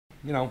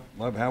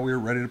love how we were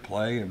ready to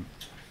play and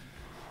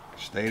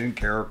stayed in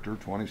character.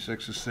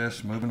 26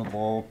 assists, moving the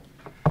ball.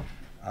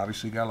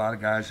 Obviously, got a lot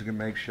of guys who can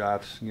make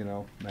shots.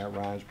 Matt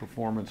Ryan's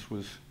performance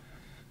was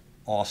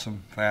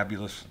awesome,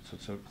 fabulous.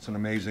 It's an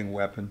amazing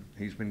weapon.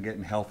 He's been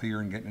getting healthier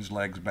and getting his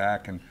legs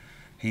back, and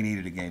he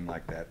needed a game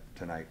like that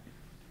tonight.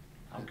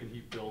 How can he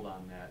build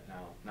on that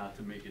now, not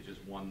to make it just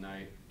one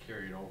night,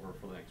 carry it over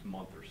for the next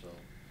month or so?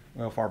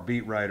 Well, if our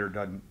beat writer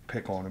doesn't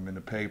pick on him in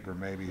the paper,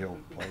 maybe he'll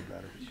play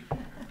better.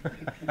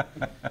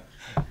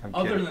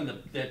 Other than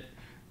that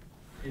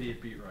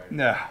idiot beat writer.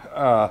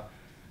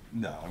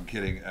 No, I'm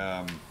kidding.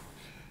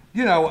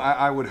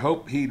 I would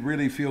hope he'd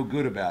really feel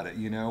good about it.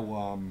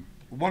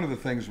 One of the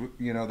things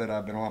that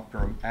I've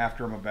been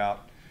after him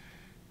about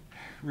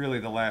really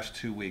the last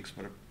 2 weeks,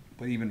 but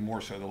even more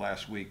so the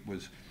last week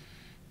was,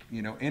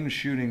 in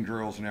shooting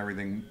drills and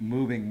everything,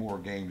 moving more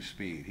game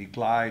speed. He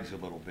glides a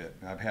little bit.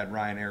 I've had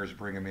Ryan Ayers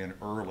bring him in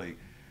early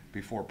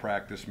before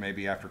practice,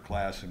 maybe after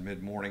class and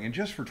mid-morning, and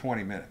just for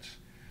 20 minutes.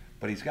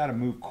 But he's got to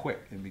move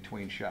quick in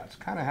between shots,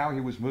 kind of how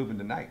he was moving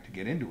tonight to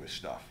get into his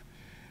stuff.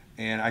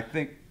 And I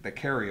think the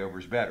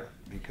carryover's better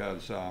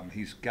because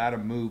he's got to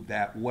move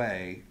that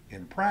way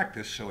in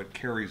practice so it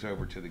carries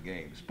over to the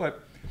games.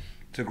 But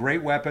it's a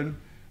great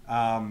weapon.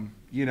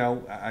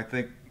 I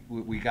think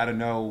we got to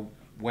know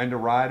when to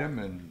ride him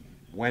and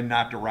when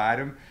not to ride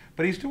him.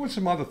 But he's doing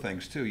some other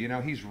things too.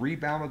 He's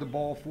rebounded the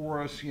ball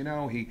for us.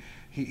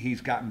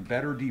 He's gotten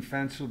better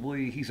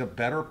defensively. He's a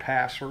better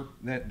passer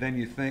than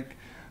you think.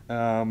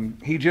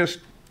 He just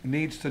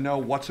needs to know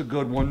what's a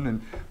good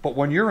one. But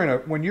when you're in a,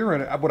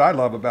 what I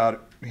love about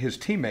it, his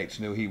teammates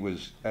knew he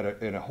was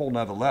in a whole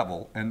nother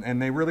level,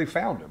 and they really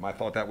found him. I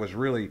thought that was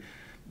really,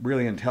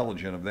 really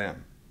intelligent of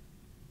them.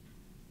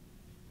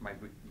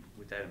 Mike,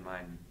 with that in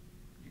mind,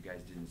 you guys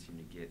didn't seem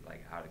to get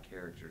out of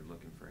character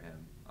looking for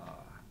him.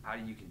 How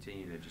do you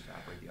continue to just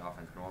operate the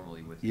offense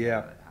normally with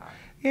that high?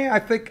 Yeah,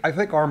 I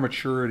think our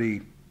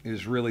maturity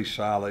is really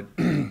solid.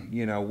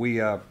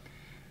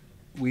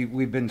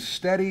 We've been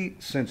steady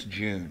since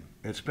June.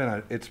 It's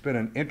been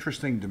an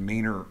interesting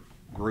demeanor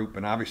group,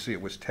 and obviously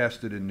it was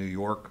tested in New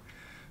York,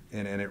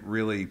 and it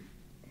really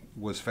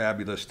was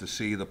fabulous to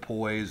see the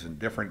poise and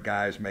different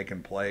guys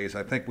making plays.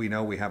 I think we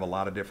know we have a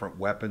lot of different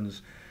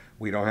weapons.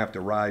 We don't have to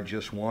ride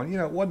just one.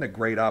 It wasn't a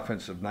great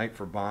offensive night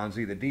for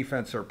Bonzi. The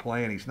defense are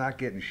playing. He's not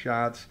getting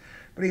shots,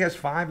 but he has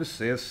 5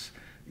 assists.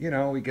 He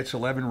gets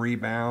 11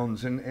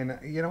 rebounds, and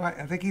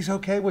I think he's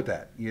okay with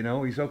that.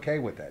 He's okay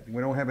with that. We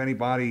don't have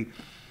anybody,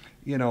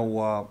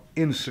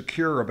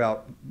 insecure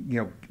about,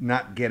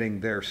 not getting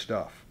their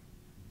stuff.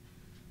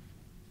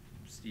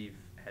 Steve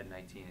had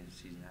 19 in the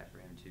season high for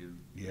him too.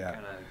 Yeah.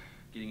 Kind of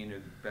getting into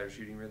a better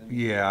shooting rhythm?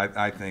 Yeah,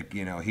 I think,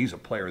 he's a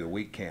Player of the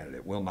Week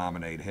candidate. We'll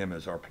nominate him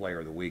as our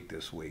Player of the Week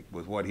this week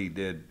with what he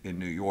did in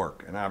New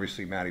York. And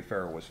obviously Matty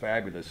Farrell was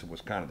fabulous. It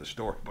was kind of the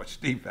story. But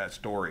Steve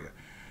Astoria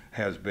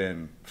has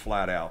been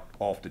flat out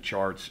off the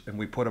charts, and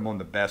we put him on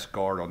the best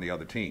guard on the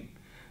other team.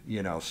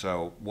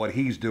 So what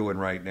he's doing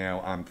right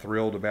now, I'm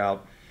thrilled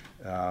about.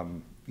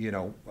 We're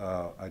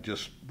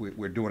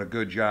doing a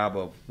good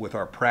job with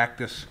our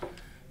practice.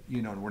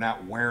 We're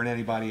not wearing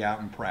anybody out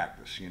in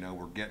practice.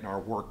 We're getting our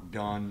work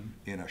done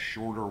in a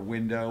shorter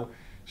window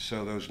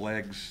so those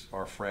legs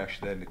are fresh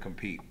then to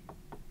compete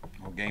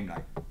on game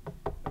night.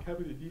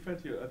 Kevin, the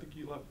defense, I think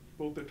you let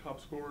both their top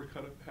scorers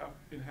cut it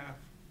in half.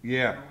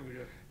 Yeah.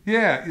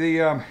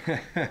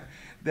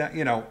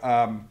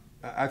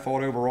 I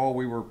thought overall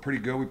we were pretty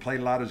good. We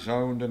played a lot of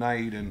zone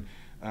tonight, and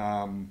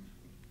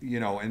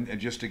and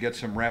just to get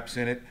some reps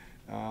in it.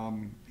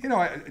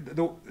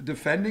 The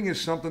defending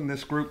is something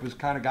this group has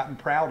kind of gotten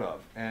proud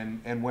of,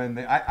 and when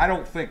I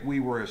don't think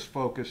we were as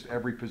focused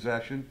every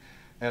possession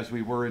as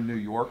we were in New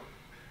York,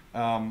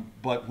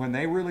 but when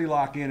they really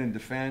lock in and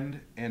defend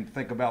and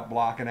think about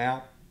blocking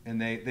out,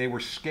 and they were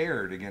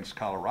scared against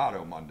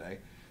Colorado Monday,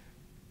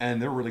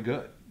 and they're really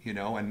good,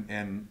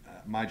 and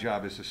my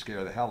job is to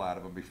scare the hell out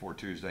of them before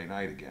Tuesday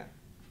night again.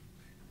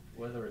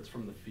 Whether it's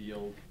from the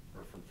field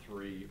or from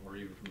three or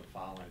even from the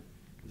foul line,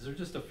 is there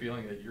just a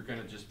feeling that you're going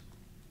to just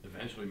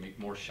eventually make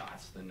more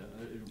shots than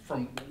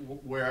from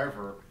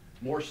wherever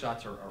more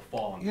shots are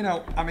falling?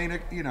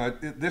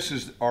 This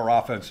is our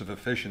offensive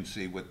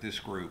efficiency with this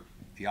group,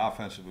 the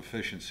offensive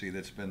efficiency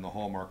that's been the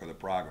hallmark of the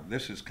program.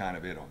 This is kind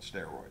of it on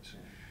steroids.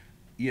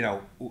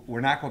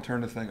 We're not going to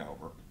turn the thing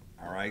over.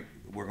 All right,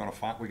 we're going to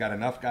find. We got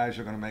enough guys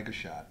who are going to make a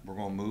shot. We're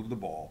going to move the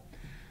ball,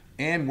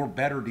 and we're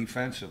better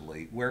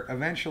defensively. Where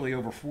eventually,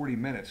 over 40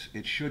 minutes,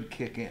 it should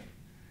kick in.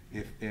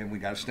 And we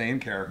got to stay in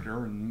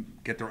character and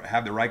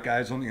have the right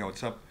guys on.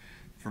 It's up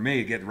for me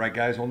to get the right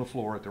guys on the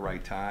floor at the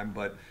right time.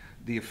 But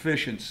the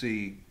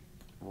efficiency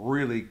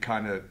really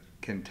kind of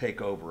can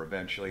take over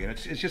eventually, and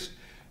it's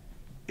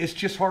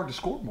just hard to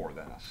score more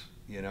than us.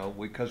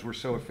 Because we're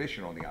so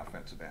efficient on the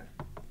offensive end.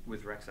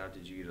 With Rex out,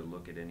 did you get a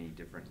look at any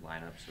different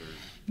lineups? Or?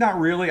 Not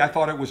really. I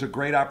thought it was a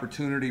great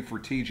opportunity for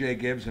TJ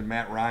Gibbs and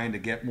Matt Ryan to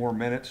get more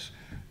minutes.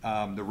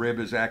 The rib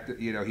is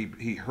active. You know,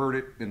 he hurt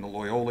it in the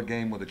Loyola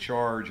game with a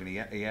charge, and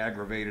he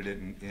aggravated it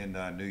in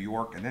New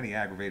York, and then he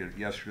aggravated it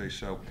yesterday.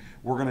 So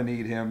we're going to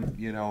need him.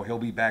 You know, he'll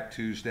be back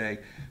Tuesday.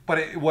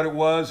 But what it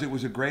was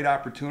a great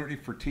opportunity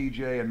for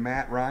TJ and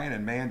Matt Ryan,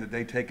 and man, did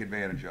they take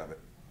advantage of it.